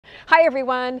Hi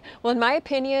everyone! Well, in my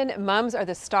opinion, mums are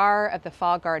the star of the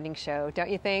fall gardening show, don't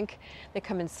you think? They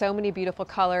come in so many beautiful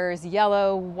colors: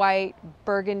 yellow, white,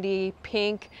 burgundy,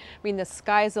 pink. I mean, the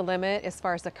sky's the limit as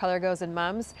far as the color goes in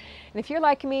mums. And if you're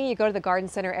like me, you go to the garden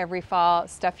center every fall,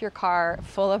 stuff your car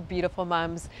full of beautiful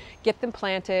mums, get them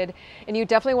planted, and you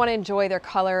definitely want to enjoy their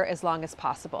color as long as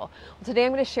possible. Well, today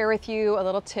I'm going to share with you a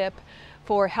little tip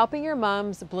for helping your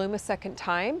mums bloom a second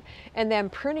time and then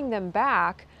pruning them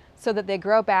back so that they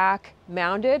grow back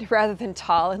mounded rather than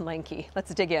tall and lanky.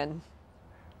 Let's dig in.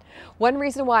 One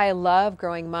reason why I love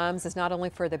growing mums is not only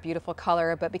for the beautiful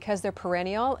color, but because they're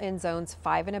perennial in zones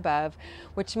 5 and above,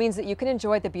 which means that you can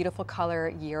enjoy the beautiful color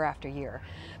year after year.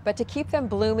 But to keep them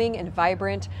blooming and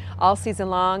vibrant all season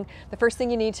long, the first thing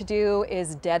you need to do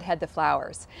is deadhead the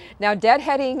flowers. Now,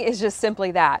 deadheading is just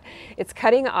simply that. It's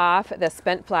cutting off the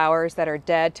spent flowers that are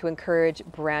dead to encourage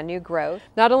brand new growth.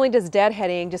 Not only does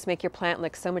deadheading just make your plant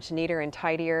look so much neater and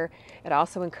tidier, it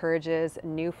also encourages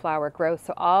new flower growth,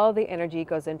 so all the energy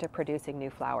goes into producing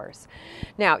new flowers.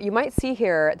 Now, you might see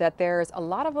here that there's a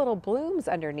lot of little blooms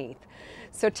underneath.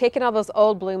 So taking all those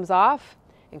old blooms off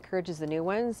encourages the new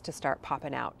ones to start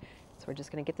popping out. So we're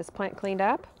just going to get this plant cleaned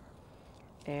up,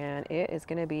 and it is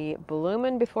going to be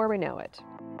blooming before we know it.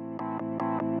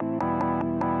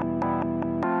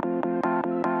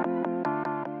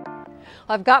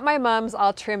 I've got my mums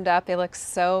all trimmed up. They look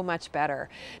so much better.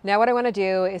 Now what I want to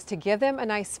do is to give them a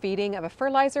nice feeding of a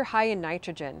fertilizer high in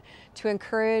nitrogen to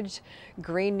encourage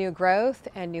green new growth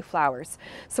and new flowers.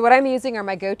 So what I'm using are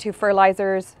my go-to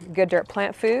fertilizers: Good Dirt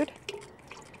Plant Food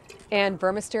and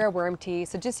Vermistera Worm Tea.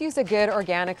 So just use a good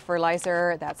organic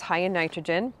fertilizer that's high in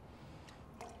nitrogen.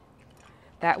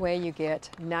 That way you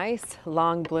get nice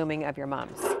long blooming of your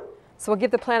mums. So we'll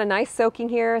give the plant a nice soaking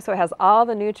here so it has all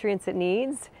the nutrients it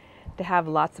needs to have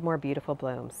lots more beautiful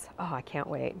blooms. Oh, I can't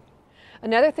wait.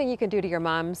 Another thing you can do to your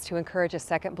mums to encourage a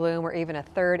second bloom or even a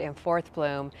third and fourth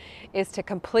bloom is to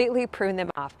completely prune them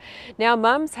off. Now,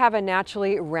 mums have a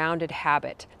naturally rounded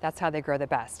habit. That's how they grow the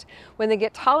best. When they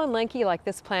get tall and lanky like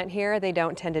this plant here, they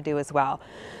don't tend to do as well.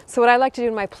 So what I like to do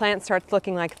when my plant starts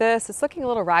looking like this, it's looking a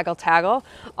little raggle-taggle,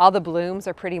 all the blooms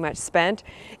are pretty much spent,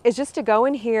 is just to go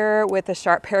in here with a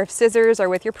sharp pair of scissors or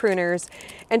with your pruners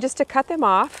and just to cut them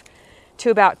off to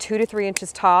about 2 to 3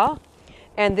 inches tall.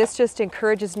 And this just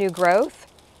encourages new growth,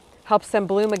 helps them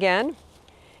bloom again,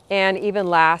 and even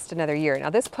last another year. Now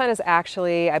this plant is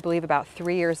actually, I believe, about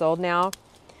 3 years old now.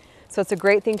 So it's a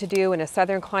great thing to do in a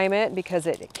southern climate because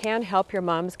it can help your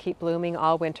mums keep blooming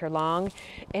all winter long.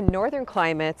 In northern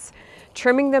climates,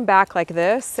 trimming them back like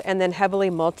this and then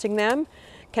heavily mulching them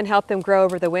can help them grow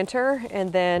over the winter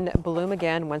and then bloom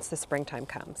again once the springtime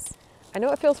comes. I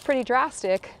know it feels pretty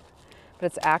drastic, but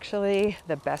it's actually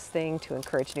the best thing to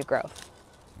encourage new growth.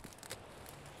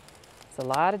 There's a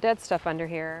lot of dead stuff under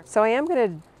here. So I am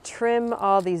going to trim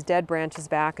all these dead branches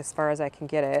back as far as I can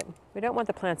get it. We don't want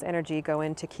the plant's energy go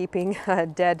into keeping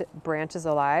dead branches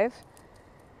alive.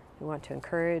 We want to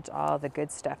encourage all the good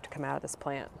stuff to come out of this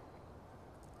plant.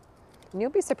 And you'll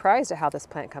be surprised at how this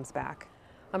plant comes back.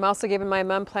 I'm also giving my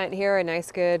mum plant here a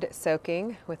nice good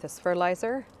soaking with this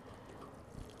fertilizer.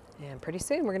 And pretty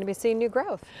soon we're going to be seeing new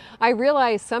growth. I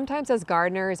realize sometimes as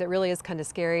gardeners it really is kind of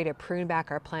scary to prune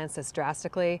back our plants this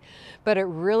drastically, but it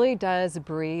really does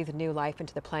breathe new life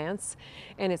into the plants,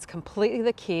 and it's completely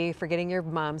the key for getting your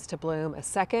mums to bloom a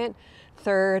second,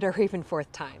 third, or even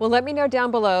fourth time. Well, let me know down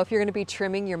below if you're going to be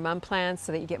trimming your mum plants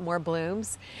so that you get more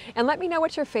blooms, and let me know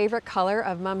what your favorite color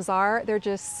of mums are. They're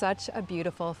just such a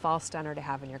beautiful fall stunner to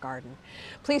have in your garden.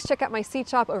 Please check out my seed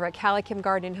shop over at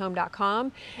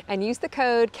calicumgardenandhome.com and use the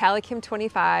code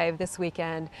CALICUM25 this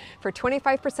weekend for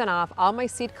 25% off all my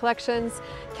seed collections,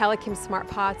 Calicum Smart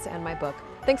Pots, and my book.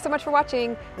 Thanks so much for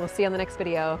watching. We'll see you on the next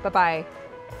video. Bye-bye.